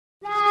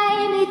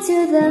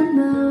to the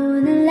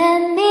moon and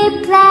let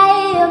me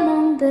play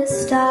among the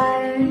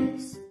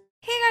stars.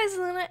 Hey guys,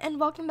 Lena, and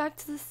welcome back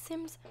to The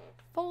Sims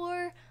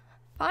 4.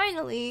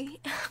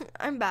 Finally,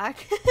 I'm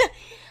back.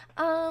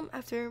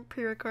 After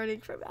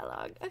pre-recording for that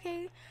long.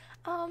 Okay.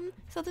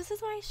 So this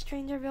is my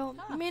StrangerVille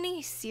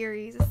mini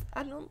series.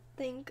 I don't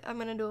think I'm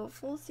gonna do a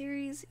full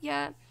series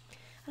yet.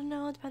 I don't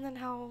know, it depends on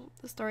how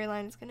the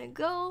storyline is gonna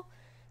go.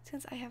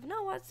 Since I have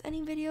not watched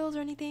any videos or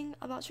anything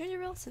about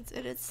StrangerVille, since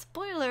it is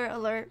spoiler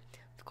alert,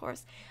 of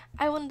course,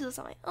 I want to do this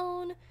on my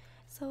own.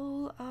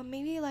 So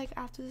maybe like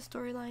after the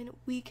storyline,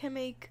 we can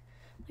make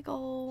like a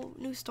whole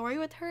new story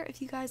with her.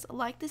 If you guys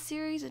like the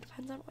series, it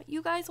depends on what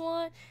you guys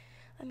want.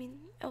 I mean,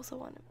 I also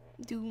want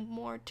to do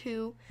more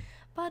too.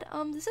 But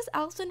this is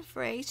Allison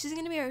Frey. She's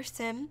gonna be our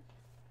sim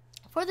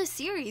for the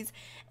series,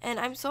 and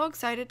I'm so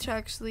excited to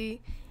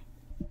actually,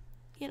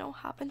 you know,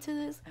 hop into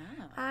this.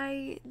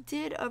 I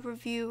did a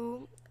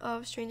review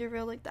of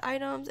StrangerVille, like the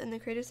items and the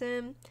creator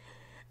sim,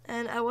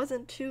 and I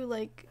wasn't too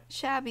like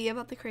shabby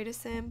about the creator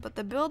sim, but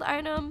the build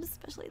items,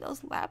 especially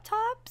those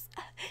laptops,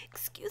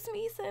 excuse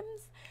me,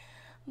 Sims.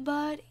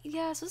 But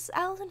yeah, so this is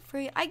Allison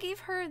Frey. I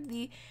gave her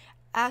the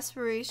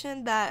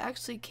aspiration that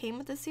actually came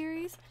with the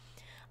series.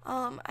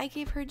 I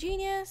gave her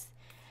genius.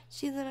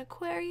 She's an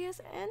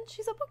Aquarius and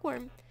she's a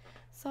bookworm.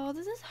 So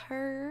this is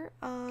her.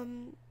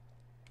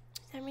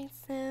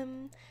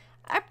 Sim.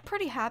 I'm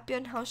pretty happy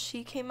on how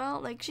she came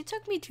out. Like, she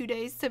took me 2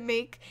 days to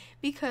make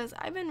because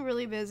I've been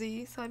really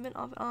busy, so I've been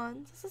off and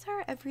on. So this is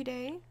her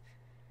everyday.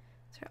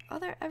 It's her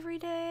other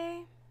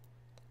everyday.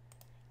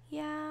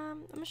 Yeah,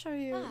 I'm gonna show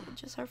you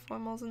just her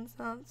formals and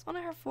stuff. It's one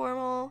of her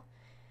formal.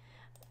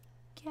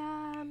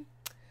 Yeah,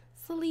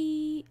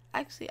 sleep.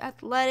 Actually,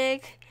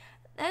 athletic,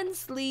 then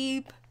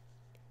sleep,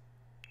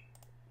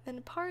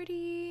 then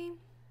party.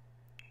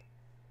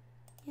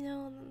 You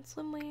know, and then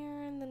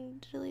swimwear, and then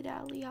dilly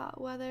dally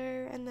hot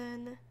weather, and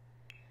then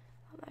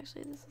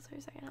actually this is her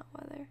second hot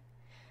weather.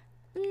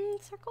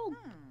 It's her cold.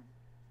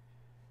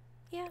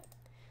 Yeah,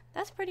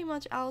 that's pretty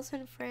much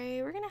Allison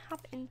Frey. We're gonna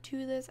hop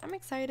into this. I'm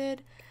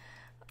excited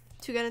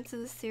to get into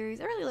this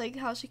series. I really like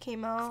how she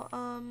came out.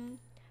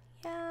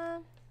 Yeah,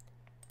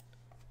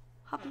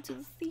 hop into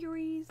the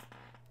series.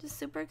 Just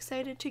super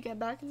excited to get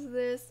back into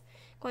this,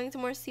 going into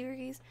more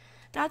series.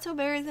 Not So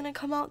Berry is gonna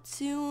come out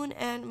soon,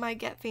 and my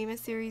Get Famous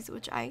series,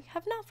 which I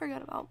have not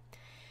forgot about.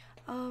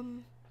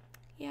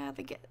 Yeah,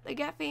 the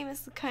Get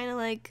Famous is kind of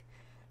like,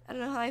 I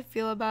don't know how I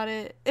feel about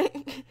it.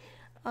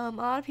 A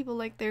lot of people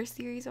like their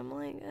series. I'm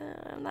like,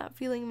 I'm not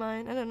feeling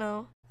mine. I don't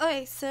know.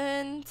 Okay,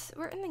 since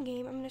we're in the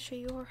game, I'm gonna show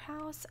you her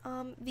house.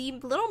 The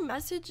little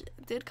message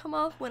did come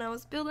off when I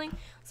was building,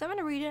 so I'm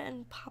gonna read it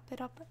and pop it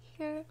up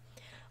here.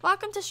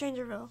 Welcome to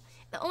StrangerVille.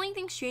 The only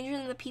thing stranger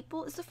than the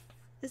people is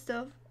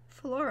the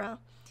flora.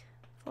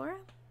 Flora?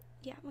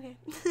 Yeah, okay.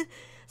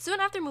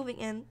 Soon after moving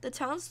in, the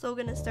town's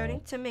slogan is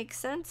starting to make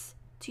sense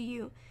to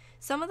you.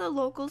 Some of the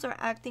locals are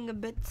acting a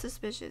bit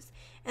suspicious,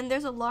 and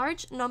there's a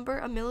large number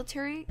of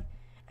military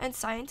and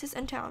scientists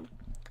in town.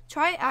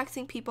 Try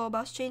asking people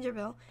about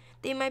StrangerVille.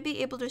 They might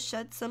be able to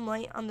shed some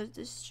light on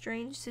this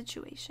strange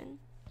situation.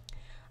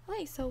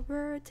 Okay, so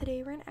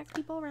today we're gonna ask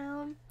people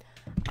around.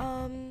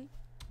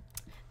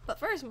 But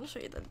first I'm gonna show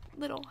you the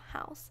little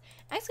house.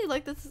 I actually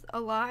like this a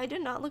lot. I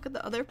did not look at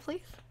the other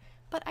place,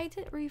 but I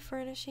did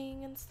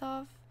refurnishing and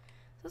stuff.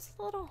 So it's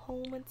a little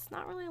home. It's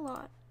not really a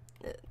lot.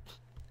 I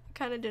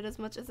kind of did as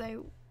much as I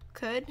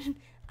could.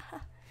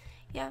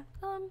 Yeah.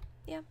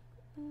 Yeah.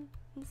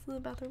 This is the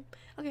bathroom.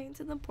 Okay,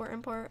 into the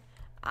important part.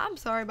 I'm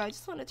sorry, but I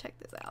just want to check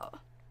this out.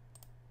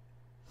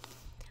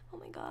 Oh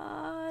my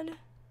god.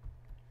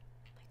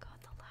 Oh my god,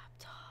 the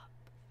laptop.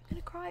 I'm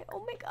gonna cry. Oh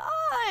my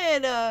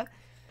god.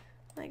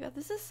 Oh my god,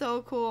 this is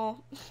so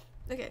cool.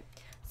 Okay,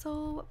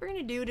 so what we're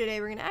gonna do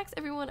today, we're gonna ask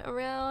everyone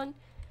around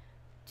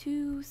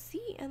to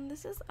see, and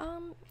this is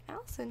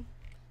Allison.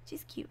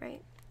 She's cute,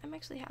 right? I'm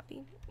actually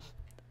happy.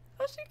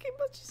 Oh, she came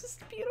out. She's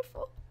just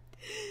beautiful.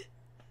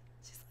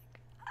 She's like,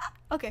 ah.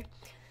 Okay.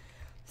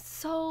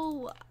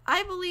 So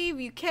I believe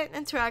you can't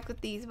interact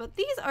with these, but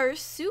these are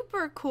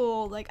super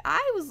cool. Like,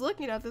 I was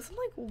looking at this, I'm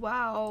like,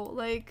 wow,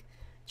 like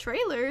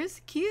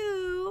trailers,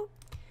 cute.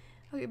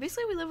 Okay,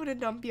 basically we live in a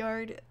dump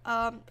yard,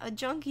 a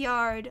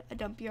junkyard, a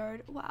dump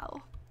yard.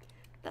 Wow,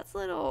 that's a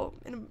little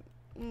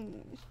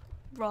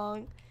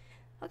wrong.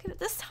 Okay, but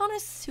this town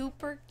is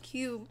super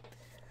cute.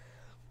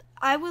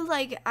 I would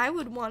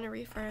want to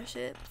refurnish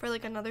it for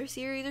like another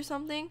series or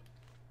something,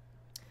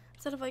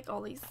 instead of like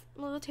all these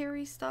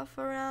military stuff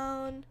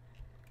around.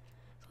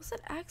 So I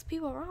said ask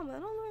people around, but I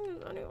don't know if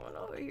there's anyone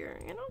over here,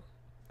 you know?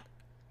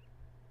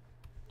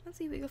 Let's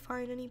see if we can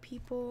find any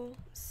people.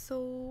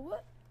 So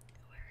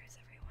where is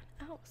everyone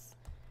else?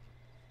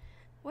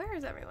 Where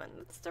is everyone?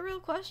 That's the real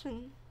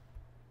question.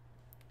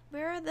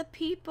 Where are the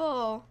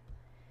people?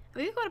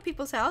 We can go to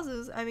people's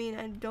houses. I mean,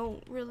 I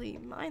don't really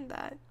mind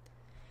that.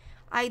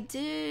 I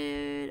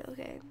did.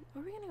 Okay,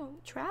 where are we gonna go?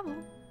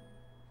 Travel.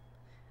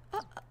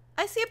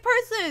 I see a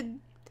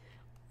person.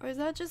 Or is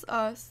that just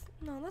us?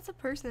 No, that's a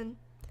person.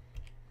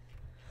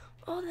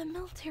 Oh, the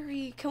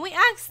military. Can we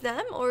ask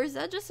them, or is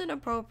that just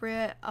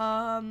inappropriate?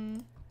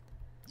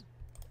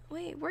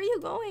 Wait, where are you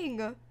going?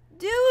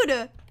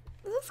 Dude,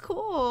 this is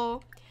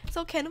cool.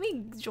 So can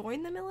we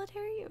join the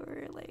military,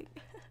 or like,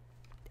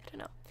 I don't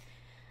know.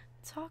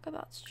 Talk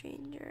about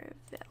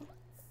StrangerVille.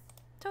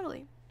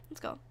 Totally. Let's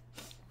go.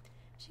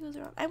 She goes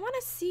around. I want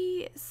to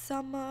see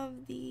some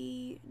of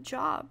the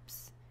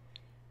jobs.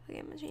 Okay,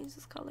 I'm gonna change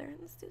this color.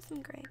 Let's do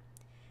some gray.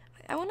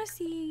 I want to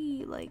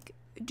see, like,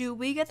 do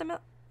we get them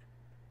out?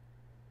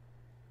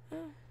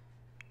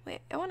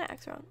 Wait, I want to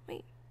X around.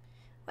 Wait,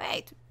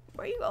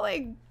 where are you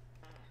going?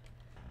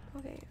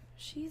 Okay,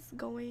 she's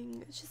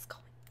going.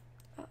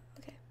 Oh,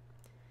 okay.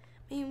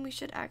 I mean, we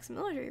should ask a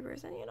military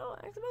person, you know,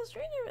 ask about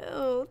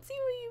StrangerVille. Let's see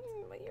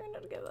what you're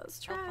gonna give us.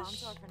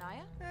 Trash.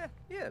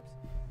 Yibs.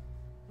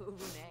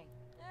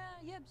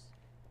 Yibs.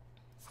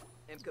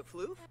 Imka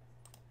Floof?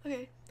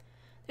 Okay.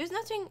 There's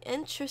nothing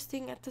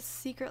interesting at the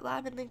secret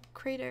lab in the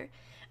crater,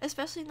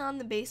 especially not in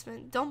the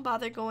basement. Don't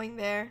bother going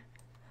there.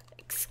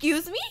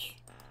 Excuse me?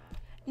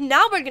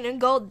 Now we're gonna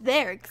go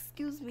there.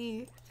 Excuse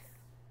me.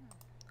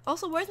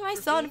 Also, where's my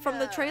son from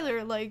the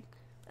trailer? Like,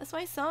 that's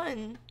my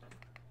son.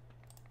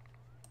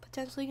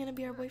 Potentially gonna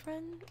be our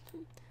boyfriend.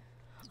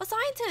 A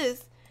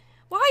scientist.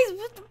 Why is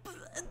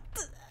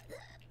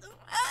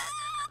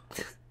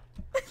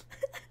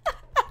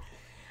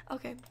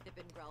okay.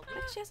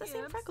 She has the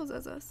same freckles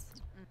as us.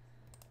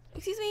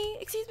 Excuse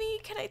me,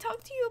 can I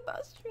talk to you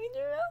about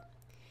StrangerVille?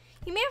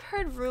 You may have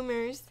heard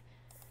rumors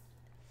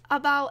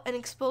about an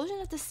explosion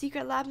at the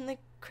secret lab in the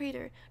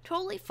crater.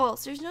 Totally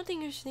false. There's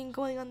nothing interesting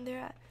going on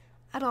there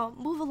at all.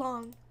 Move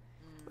along.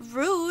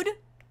 Rude.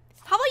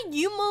 How about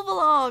you move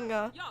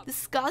along?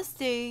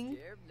 Disgusting.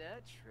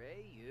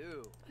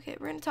 Okay,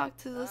 we're gonna talk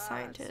to the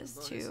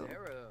scientist too. Is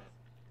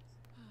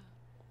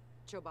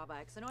there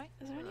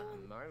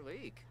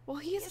anyone? Well,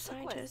 he is a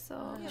scientist,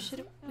 so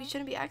we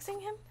shouldn't be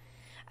asking him.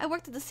 I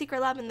worked at the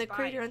secret lab in the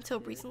crater until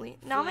recently.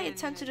 Now my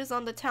attention is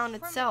on the town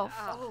itself.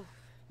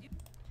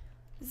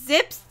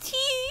 Zips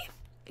tea?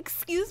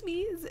 Excuse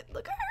me.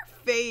 Look at her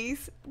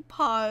face.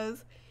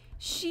 Pause.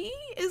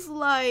 She's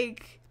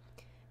like,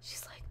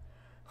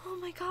 oh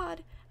my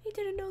god, I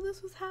didn't know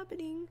this was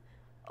happening.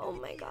 Oh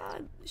my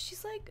god.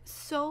 She's like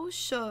so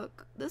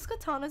shook. This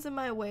katana's in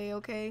my way,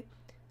 okay?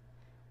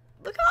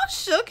 Look how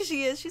shook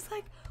she is. She's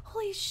like,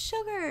 holy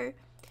sugar.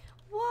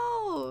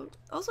 Whoa.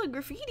 Also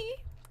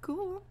graffiti.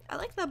 Cool. I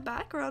like the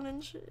background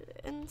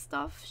and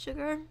stuff.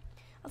 Sugar.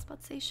 I was about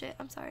to say shit.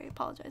 I'm sorry. I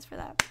apologize for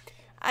that.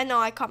 I know.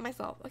 I caught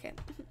myself. Okay.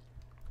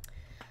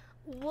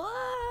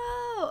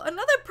 Whoa.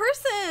 Another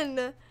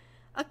person.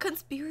 A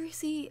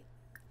conspiracy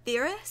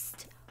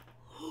theorist.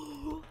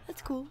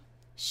 That's cool.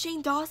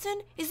 Shane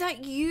Dawson? Is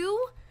that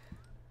you?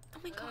 Oh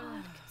my god.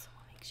 Can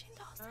someone make Shane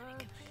Dawson?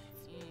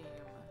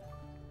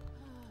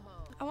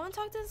 I want to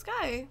talk to this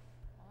guy.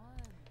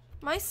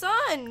 My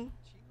son.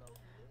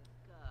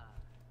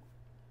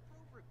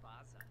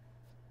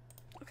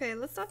 Okay,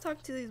 let's not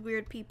talk to these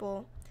weird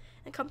people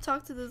and come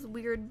talk to this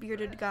weird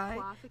bearded guy.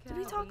 Did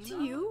we talk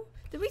to you?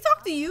 Did we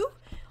talk to you?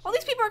 All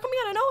these people are coming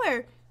out of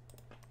nowhere.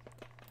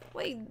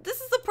 Wait, this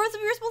is the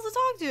person we were supposed to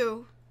talk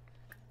to.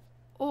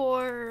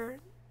 Or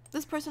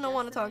this person don't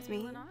want to talk to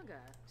me.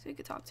 So we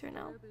could talk to her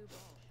now.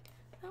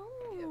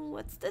 Oh,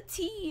 what's the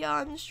tea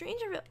on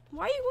StrangerVille?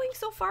 Why are you going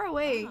so far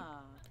away?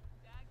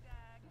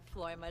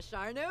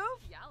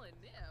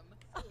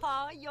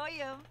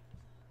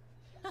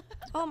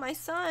 Oh, my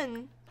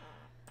son.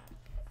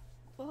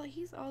 Well,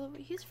 he's all over.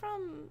 He's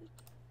from...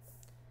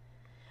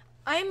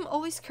 I'm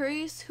always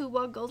curious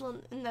what goes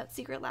on in that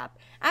secret lab.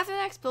 After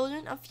that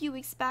explosion a few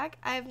weeks back,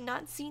 I have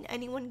not seen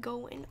anyone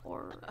go in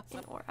or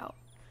out.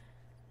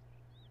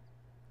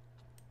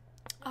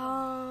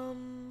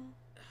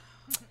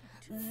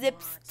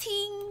 Zips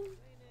ting.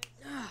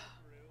 Oh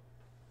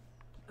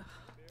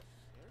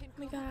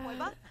my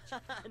god.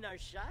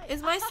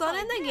 Is my son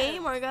in the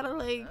game, or I gotta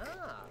like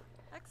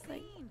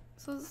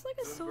so is this like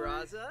a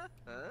sword?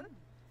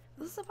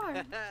 This is a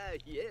bar.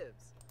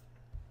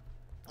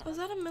 Was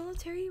that a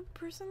military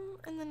person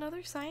and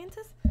another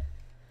scientist?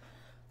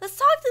 Let's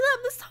talk to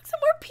them. Let's talk to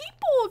more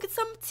people. Get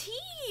some tea,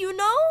 you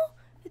know?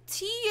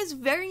 Tea is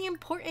very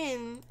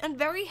important and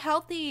very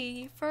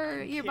healthy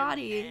for your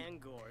body.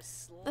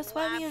 That's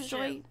why we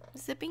enjoy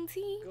zipping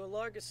tea. Okay,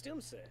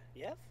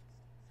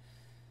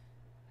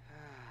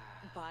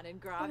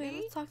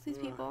 let's talk to these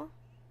people.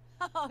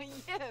 Oh,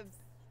 Yibs.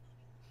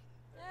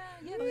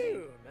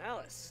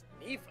 Alice,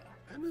 Nifa.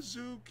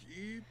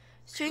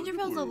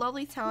 StrangerVille is a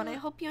lovely town. I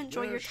hope you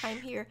enjoy your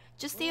time here.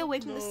 Just stay away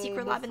from the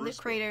secret lab in the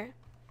crater.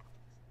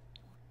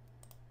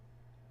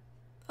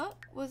 Oh,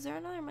 was there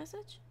another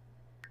message?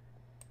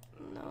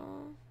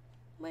 No.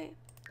 Wait.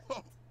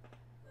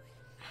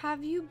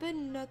 Have you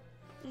been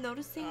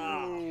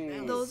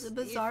noticing those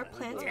bizarre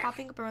plants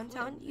popping up around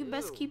town? You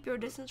best keep your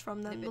distance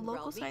from them. The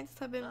local scientists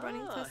have been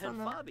running tests on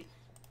them.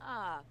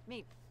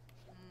 Me.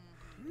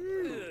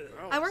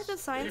 I worked at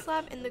the science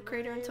lab in the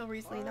crater until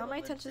recently. Now my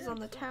attention is on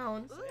the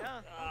town.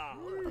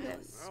 Okay.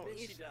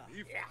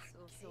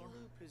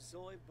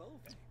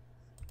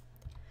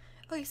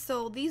 Okay,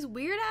 so these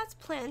weird ass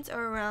plants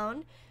are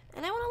around,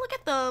 and I want to look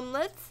at them.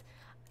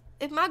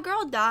 If my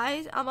girl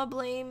dies, I'ma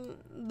blame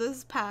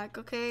this pack,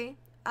 okay?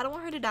 I don't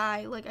want her to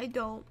die. Like, I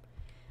don't.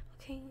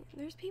 Okay,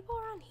 there's people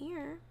around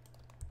here.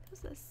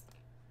 Who's this?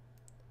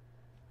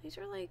 These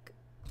are like,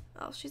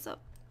 oh, she's a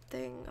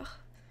thing.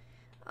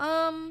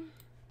 Ugh.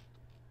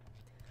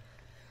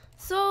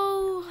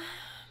 So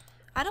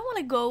I don't want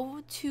to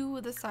go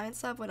to the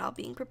science lab without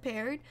being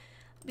prepared,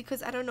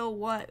 because I don't know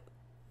what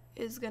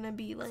is gonna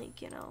be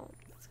like, you know,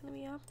 it's gonna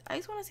be up. I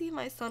just want to see if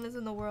my son is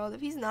in the world. If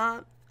he's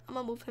not, I'm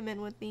gonna move him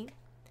in with me.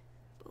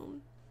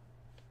 Boom.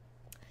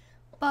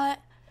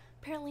 But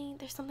apparently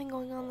there's something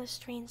going on in the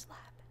strange lab,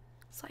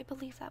 so I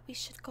believe that we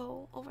should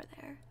go over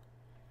there,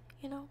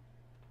 you know,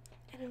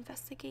 and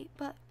investigate.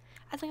 But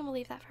I think I'm gonna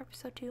leave that for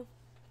episode 2.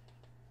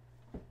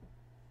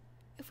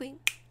 If we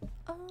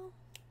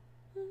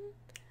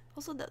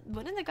also,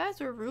 one of the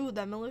guys were rude,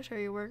 that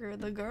military worker.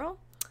 The girl,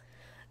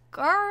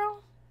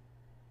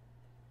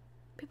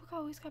 people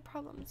always got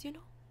problems, you know,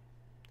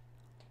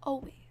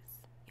 always,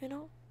 you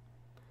know.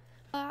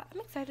 I'm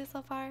excited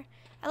so far.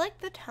 I like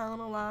the town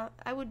a lot.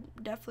 I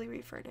would definitely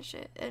refurnish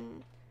it,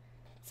 and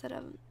instead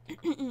of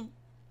who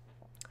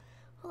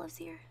lives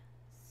here?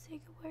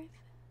 Sigworth.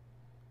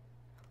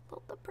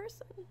 Hello, the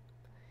person.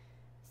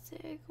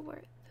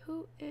 Sigworth.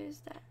 Who is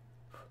that?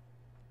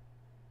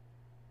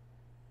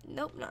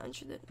 Nope, not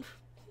interested.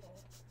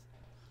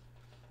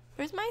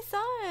 Where's my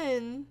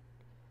son?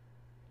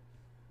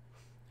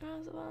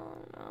 Roswell,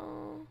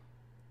 no.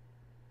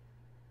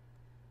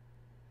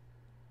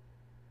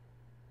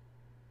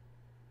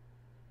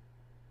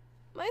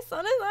 My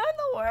son is not in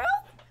the world?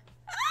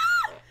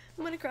 Ah!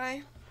 I'm gonna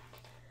cry.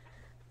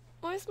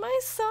 Where's my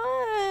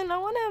son? I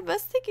want to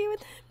investigate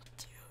with him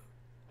too.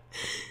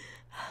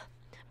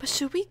 But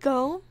should we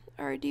go?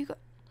 Or do you go?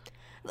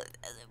 What?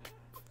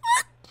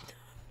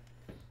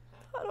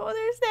 I don't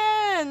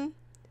understand.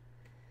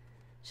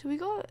 Should we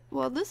go?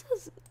 Well, this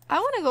is... I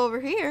want to go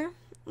over here.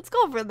 Let's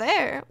go over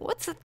there.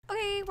 What's it?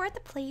 Okay, we're at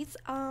the place.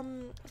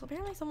 So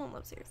apparently someone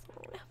lives here. So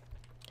we're gonna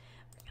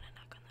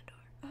knock on the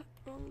door.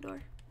 Wrong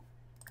door.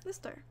 This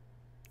door.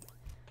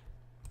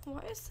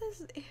 Why is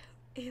this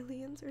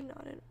aliens are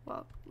not in?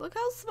 Well, look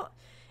how small.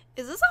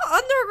 Is this an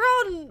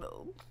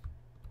underground?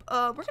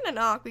 We're gonna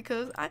knock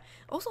because I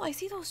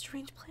see those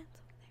strange plants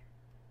over there.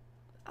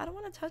 I don't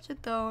want to touch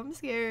it though. I'm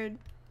scared.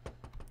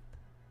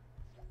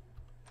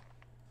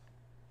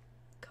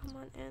 Come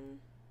on in.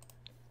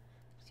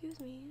 Excuse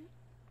me.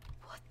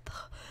 What the?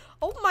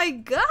 Oh my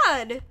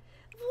god!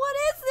 What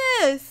is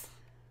this?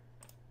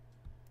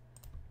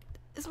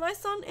 Is my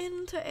son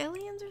into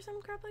aliens or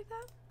some crap like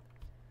that?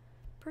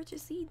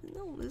 Purchase seeds.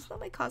 No, this is not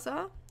my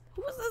casa.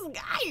 Who is this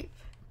guy?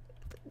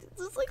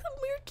 This is like some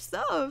weird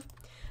stuff.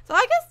 So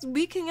I guess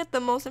we can get the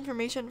most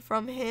information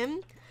from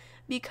him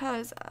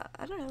because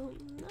I don't know.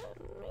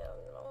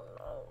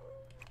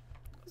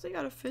 Cause they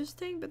got a fish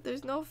tank, but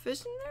there's no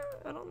fish in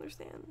there. I don't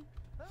understand.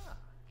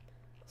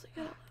 So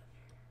you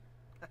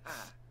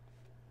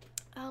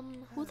gotta,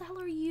 who the hell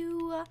are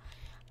you?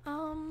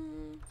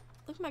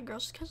 Look at my girl.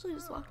 She's casually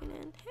just walking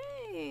in.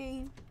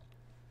 Hey.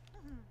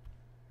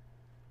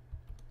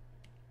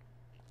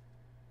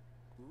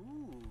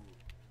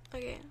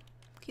 Okay.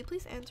 Can you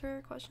please answer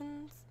her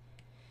questions?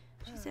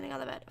 She's sitting on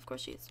the bed. Of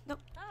course she is. Nope.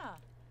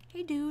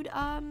 Hey dude,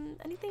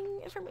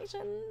 anything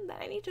information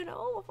that I need to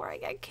know before I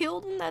get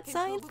killed in that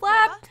science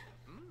lab?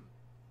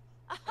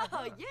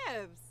 Oh,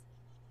 yes.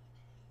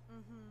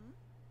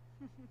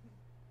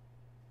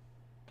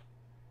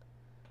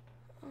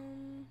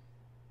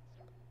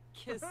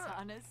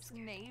 Kisanis,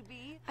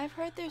 maybe. I've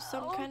heard there's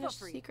some kind of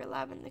secret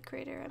lab in the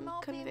crater. I'm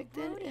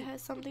convicted it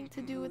has something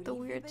to do with the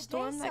weird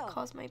storm that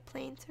caused my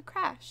plane to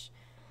crash.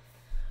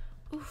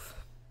 Oof.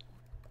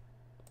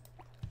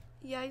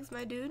 Yikes,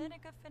 my dude. Is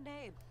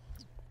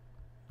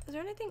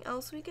there anything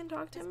else we can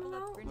talk to him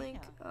about?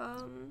 Like,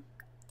 cause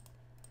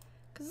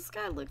this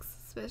guy looks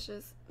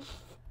suspicious.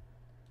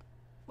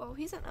 Well,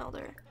 he's an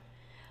elder.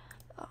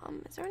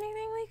 Is there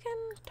anything we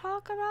can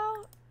talk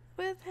about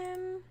with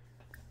him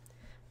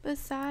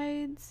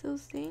besides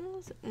those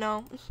things?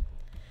 No.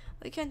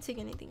 We can't take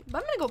anything.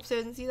 But I'm gonna go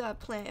upstairs and see that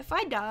plant.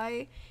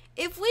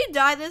 If we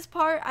die this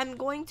part, I'm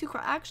going to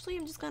cry. Actually,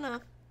 I'm just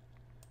gonna...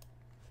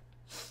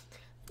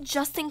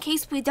 Just in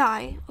case we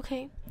die,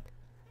 okay?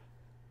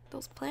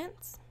 Those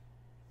plants,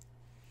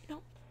 you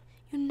know,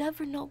 you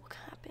never know what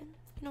can happen.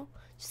 You know,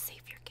 just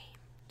save your game.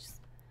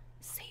 Just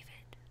save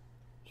it,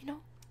 you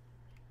know?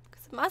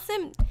 Because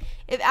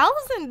if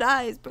Allison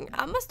dies,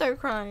 I'm gonna start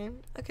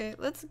crying. Okay,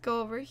 let's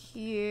go over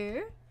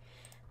here.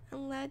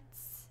 And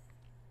let's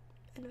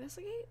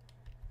investigate.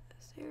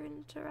 Is there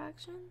an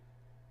interaction?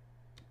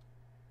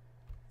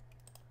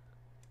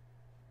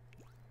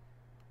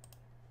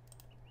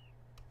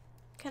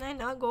 Can I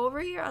not go over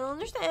here? I don't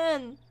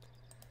understand.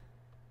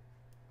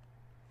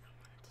 I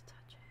wanted to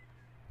touch it.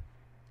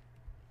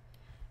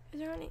 Is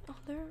there any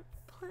other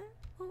plant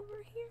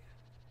over here?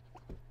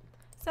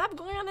 Stop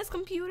going on this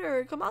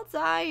computer. Come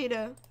outside.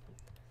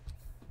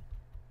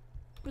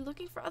 We're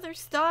looking for other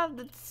stuff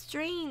that's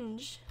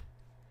strange.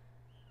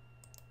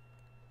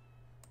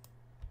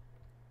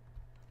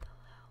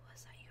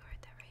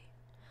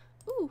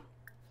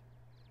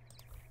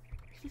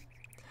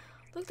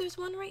 Look, there's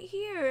one right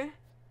here.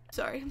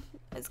 Sorry,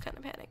 I just kind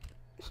of panicked.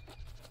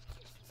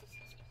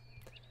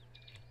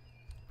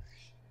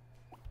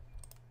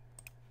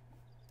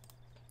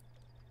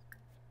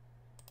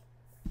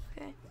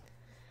 Okay.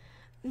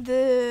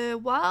 The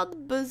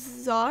wild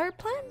bazaar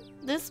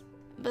plant? This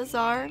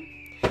bazaar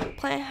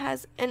plant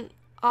has an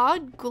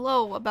odd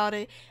glow about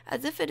it,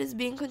 as if it is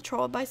being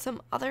controlled by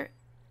some other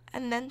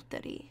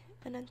entity.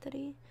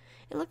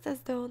 It looks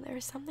as though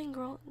there's something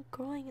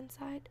growing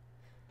inside.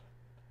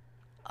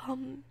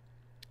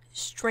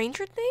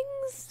 Stranger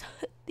Things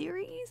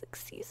theories?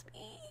 Excuse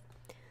me.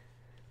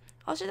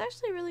 Oh, she's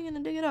actually really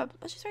gonna dig it up.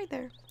 Oh, she's right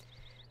there.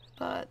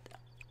 But,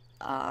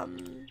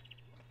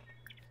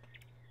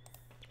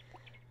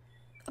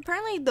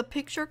 apparently the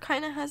picture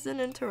kind of has an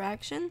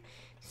interaction.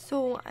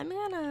 So, I'm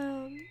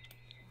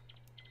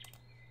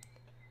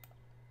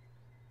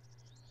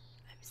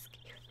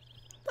scared.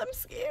 I'm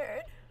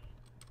scared.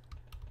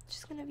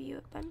 Just gonna view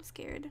it, but I'm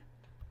scared.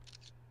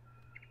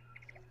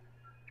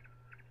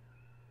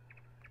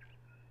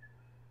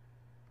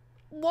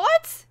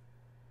 What?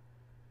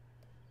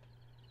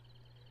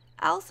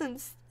 Allison,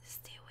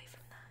 stay away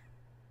from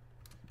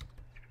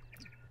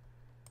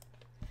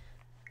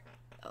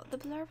that. Oh, the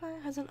bazaar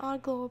plant has an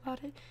odd glow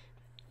about it.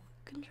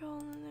 Control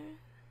in there.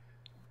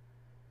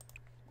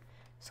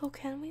 So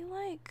can we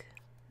like...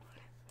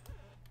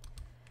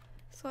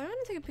 So I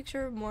want to take a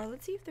picture of more.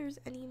 Let's see if there's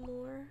any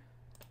more.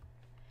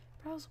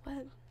 Browse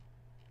web.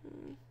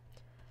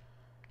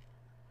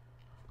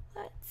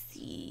 Let's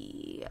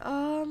see.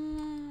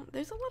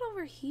 There's a lot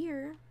over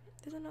here.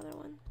 There's another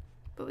one,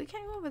 but we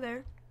can't go over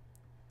there.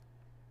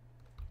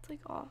 It's like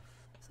off.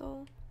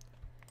 So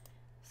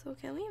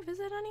can we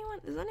visit anyone?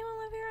 Does anyone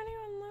live here?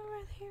 Anyone live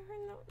right here?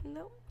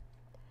 No.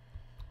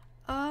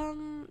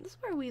 This is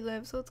where we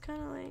live, so it's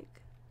kind of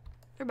like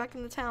we're back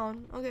in the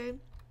town. Okay.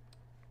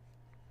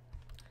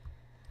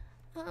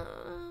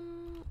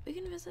 We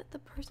can visit the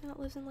person that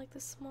lives in like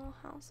the small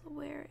house.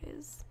 Where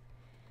is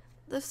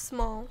the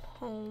small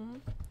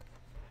home?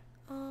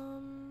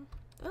 Oh,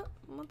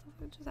 what the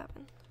fuck just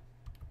happened?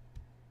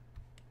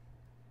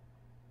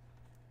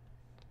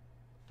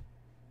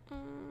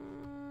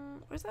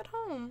 Where's that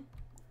home?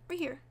 Right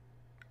here.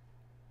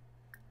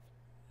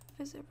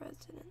 Visit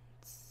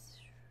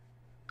residence.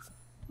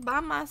 By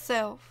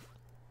myself.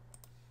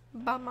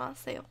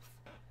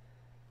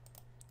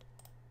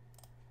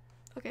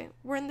 Okay,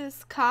 we're in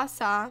this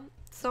casa.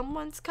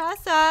 Someone's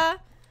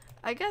casa.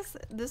 I guess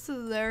this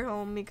is their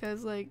home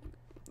because, like,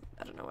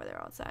 I don't know why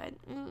they're outside.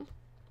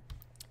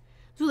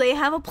 Do they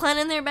have a plant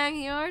in their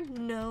backyard?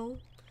 No.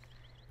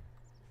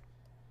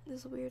 This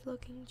is a weird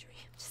looking tree.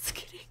 I'm just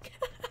kidding.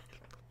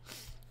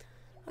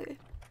 Okay.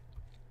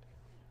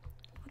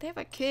 Oh, they have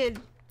a kid.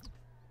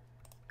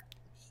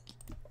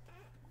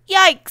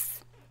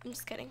 Yikes! I'm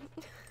just kidding.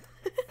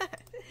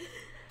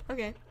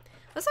 Okay.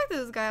 Let's talk to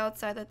this guy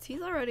outside.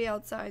 He's already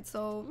outside,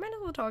 so might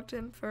as well talk to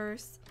him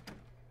first.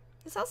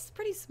 This house is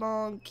pretty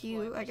small and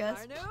cute, I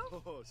guess.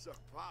 Oh, so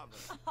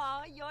promise.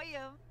 Oh,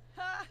 yoyum.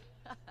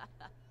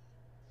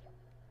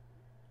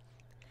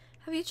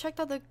 Have you checked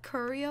out the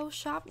curio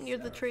shop near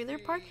the trailer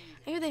park?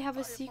 I hear they have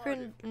a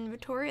secret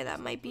inventory that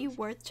might be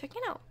worth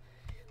checking out.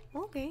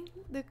 Okay,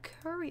 the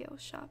curio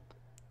shop.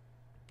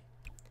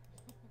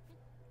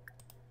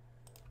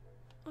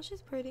 Oh,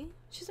 she's pretty.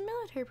 She's a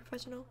military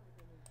professional.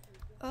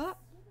 Oh.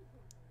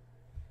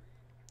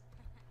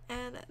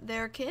 And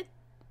their kid?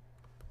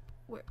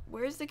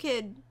 Where's the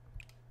kid?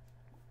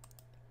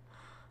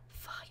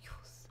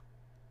 Files.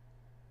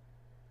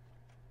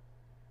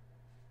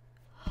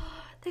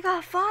 They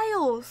got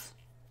files.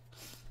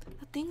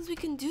 The things we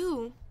can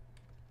do.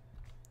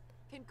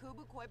 Can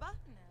Kubu Koiba?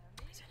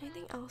 Is there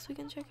anything else we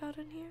can check out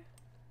in here?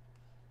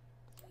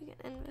 We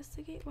can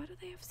investigate. Why do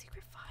they have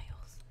secret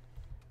files?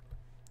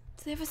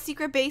 Do they have a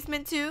secret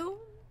basement too?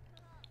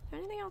 Is there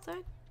anything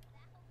outside?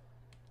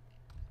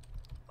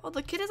 Oh,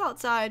 the kid is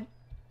outside.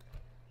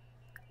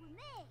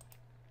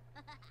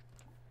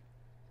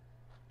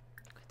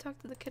 Could talk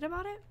to the kid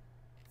about it?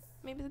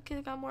 Maybe the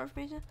kid got more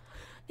information.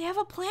 They have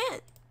a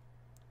plant.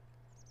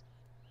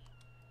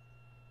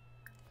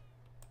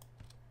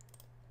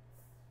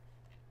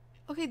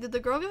 Okay, did the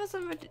girl give us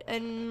some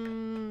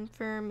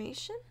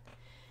information?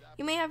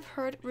 You may have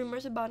heard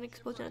rumors about an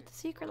explosion at the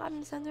secret lab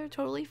in the center.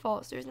 Totally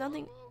false. There's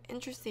nothing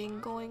interesting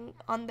going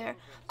on there.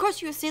 Of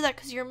course you would say that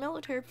because you're a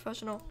military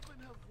professional.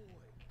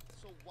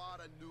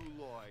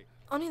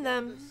 Only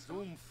them.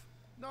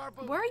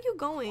 Where are you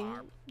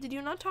going? Did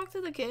you not talk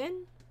to the kid?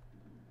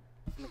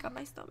 Oh my god,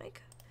 my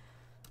stomach.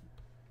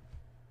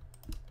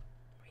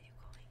 Where are you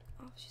going?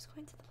 Oh, she's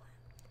going to the lab.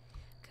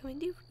 Can we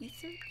do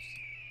research?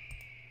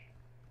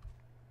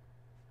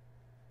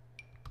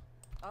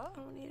 Oh. I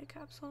don't need a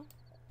capsule.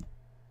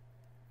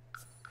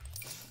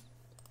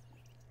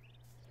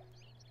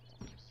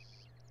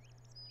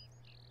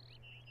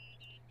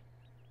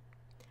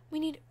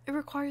 It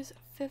requires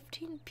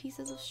 15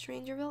 pieces of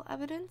StrangerVille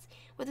evidence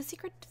with a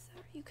secret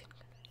you can.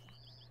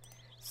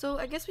 So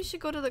I guess we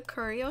should go to the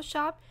curio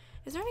shop.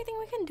 Is there anything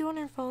we can do on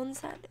our phones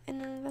that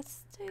an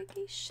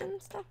investigation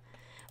stuff?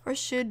 Or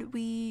should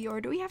we,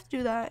 or do we have to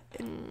do that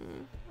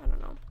in, I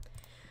don't know.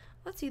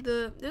 Let's see,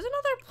 there's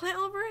another plant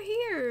over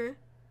here.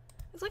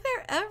 It's like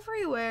they're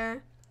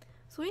everywhere.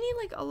 So we need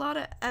like a lot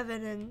of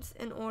evidence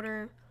in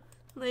order,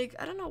 like,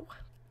 I don't know.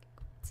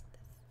 What's this?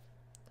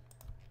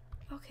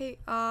 Okay,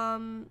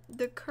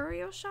 the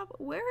curio shop,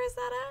 where is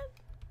that at?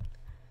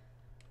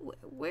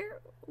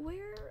 Where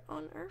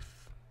on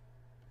earth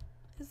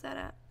is that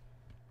at?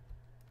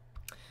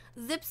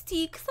 Zips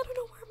tea, because I don't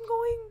know where I'm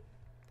going.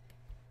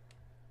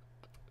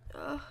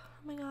 Oh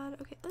my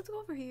god. Okay, let's go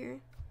over here.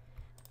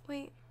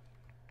 Wait.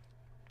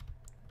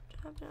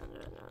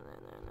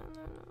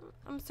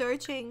 I'm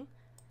searching.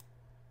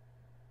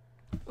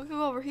 We can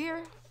go over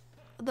here.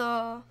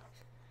 I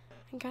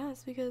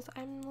guess, because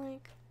I'm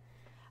like,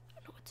 I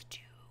don't know what to do.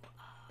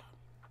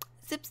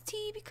 Zips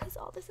tea, because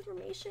all this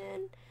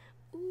information.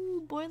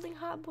 Ooh, boiling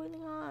hot,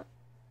 boiling hot.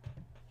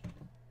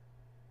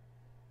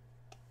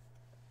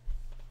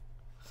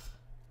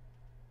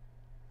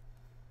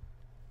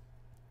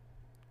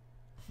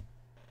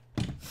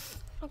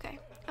 Okay.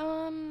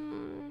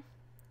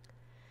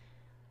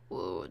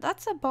 Ooh,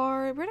 that's a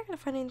bar. We're not gonna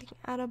find anything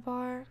at a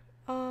bar.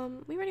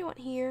 We already went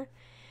here.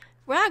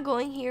 We're not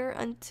going here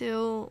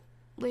until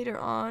later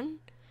on.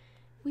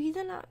 We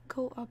did not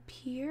go up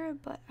here,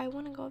 but I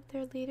want to go up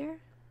there later.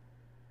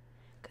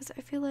 Cause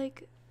I feel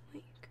like,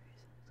 wait,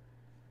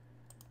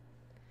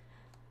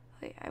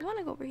 I want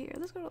to go over here.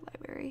 Let's go to the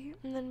library,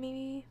 and then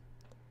maybe,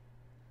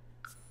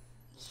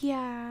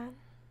 yeah.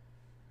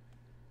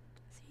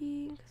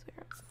 See, because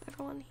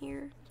everyone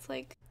here. It's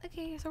like,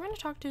 okay, so we're gonna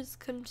talk to this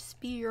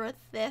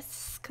conspiracy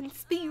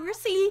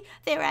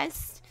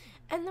theorist,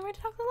 and then we're gonna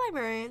talk to the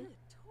librarian.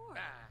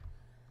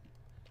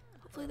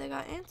 Hopefully they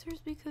got answers,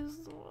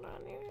 because what I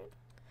need.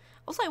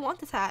 Also, I want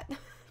this hat.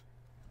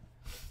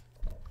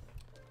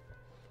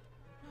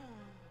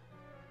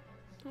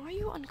 Why are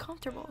you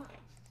uncomfortable?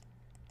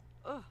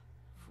 Ugh,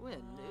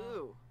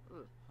 new.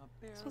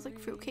 Smells like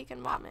fruitcake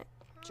and vomit.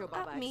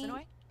 Not me.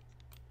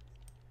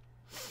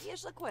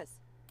 Yes, the quiz.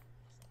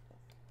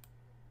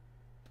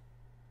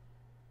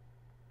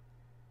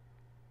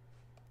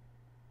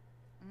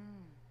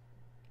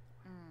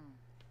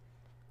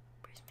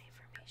 Where's my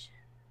information?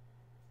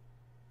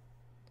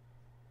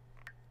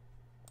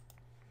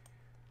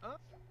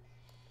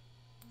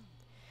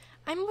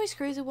 I'm always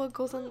crazy what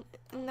goes on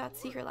in that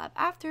secret lab.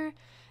 After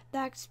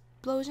that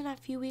explosion a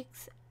few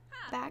weeks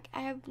back,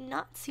 I have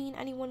not seen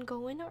anyone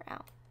go in or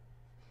out.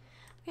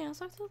 Okay, let's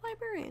talk to the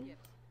librarian.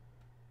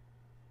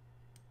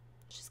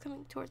 She's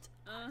coming towards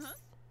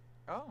us.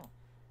 Oh.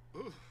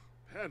 Ooh,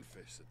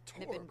 panfish, a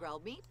Nippin' tor.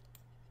 grilled meat?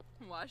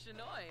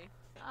 Washanoi.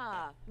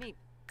 Meat.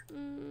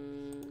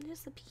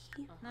 Here's the pea.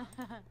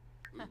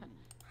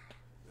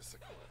 This a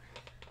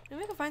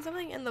Maybe we can find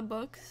something in the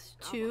books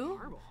too.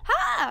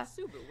 Ha!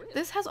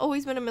 This has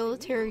always been a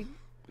military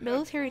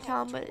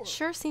town, but it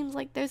sure seems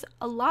like there's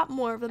a lot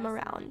more of them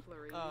around.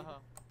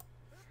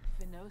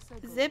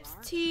 Zips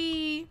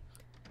tea.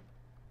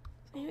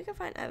 Maybe we can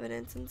find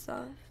evidence and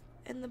stuff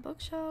in the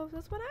bookshelves.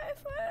 That's what I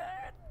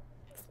said.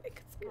 It's a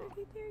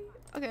conspiracy theory.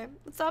 Okay,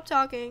 let's stop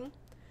talking.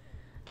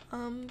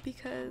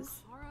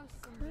 Because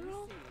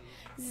girl,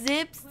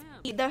 zips.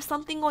 There's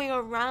something going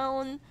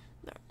around.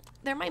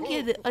 There might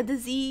be a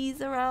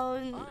disease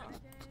around. I'm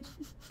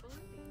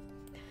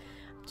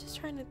just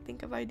trying to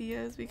think of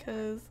ideas,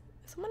 because is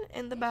someone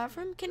in the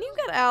bathroom? Can you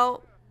get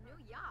out?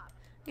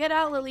 Get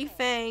out, Lily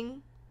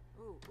Fang.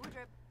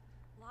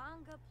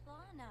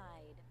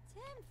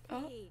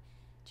 Oh,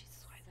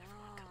 Jesus, why is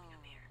everyone coming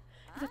up here?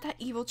 Is it that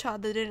evil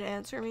child that didn't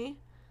answer me?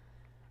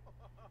 Oh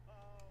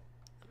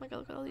my god,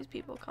 look at all these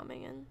people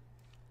coming in.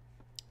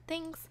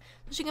 Thanks.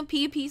 So she can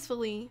pee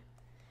peacefully.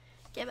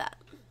 Give up.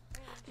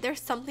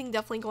 There's something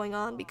definitely going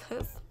on,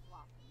 because I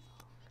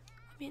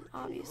mean,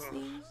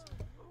 obviously,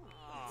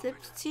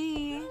 Zips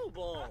tea.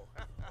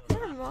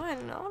 Never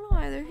mind. I don't know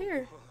why they're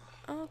here.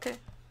 Oh, okay.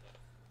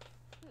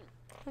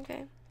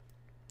 Okay.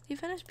 You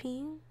finished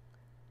peeing?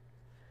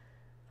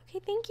 Okay,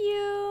 thank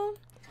you.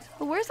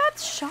 But where's that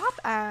shop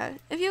at?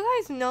 If you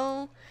guys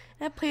know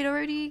and have played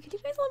already, can you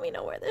guys let me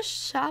know where this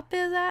shop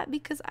is at?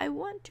 Because I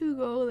want to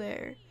go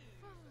there.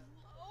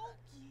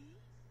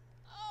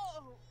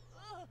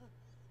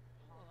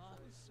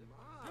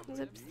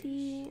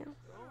 Zipsy.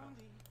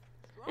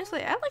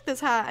 Honestly, I like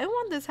this hat. I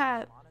want this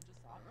hat.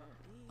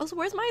 Also,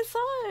 where's my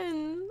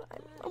son?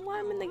 I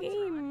want him in the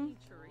game.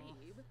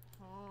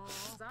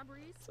 It's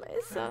my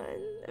son.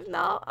 If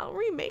not, I'll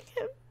remake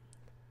him.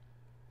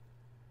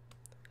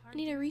 I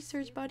need a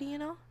research buddy, you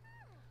know?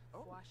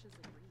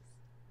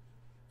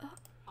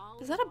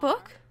 Is that a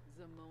book?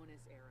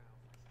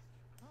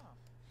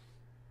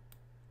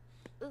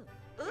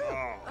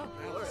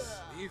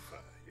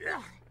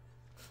 Yeah.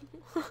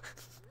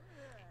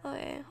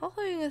 Okay,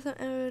 hopefully we can get some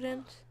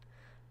evidence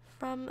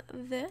from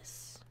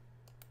this.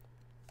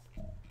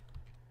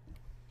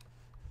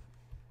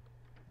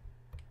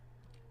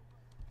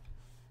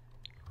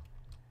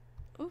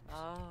 Oops.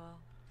 Oh,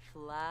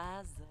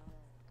 Plaza.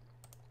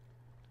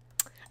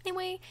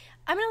 Anyway,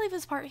 I'm gonna leave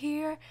this part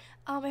here.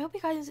 I hope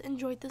you guys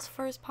enjoyed this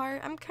first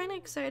part. I'm kind of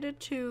excited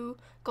to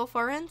go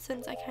foreign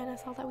since I kind of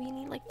saw that we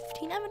need like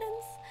 15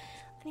 evidence.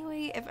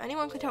 Anyway, if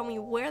anyone could tell me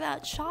where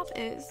that shop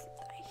is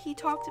that he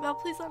talked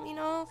about, please let me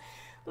know.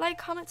 Like,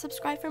 comment,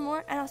 subscribe for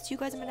more, and I'll see you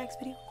guys in my next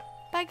video.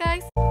 Bye,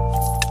 guys.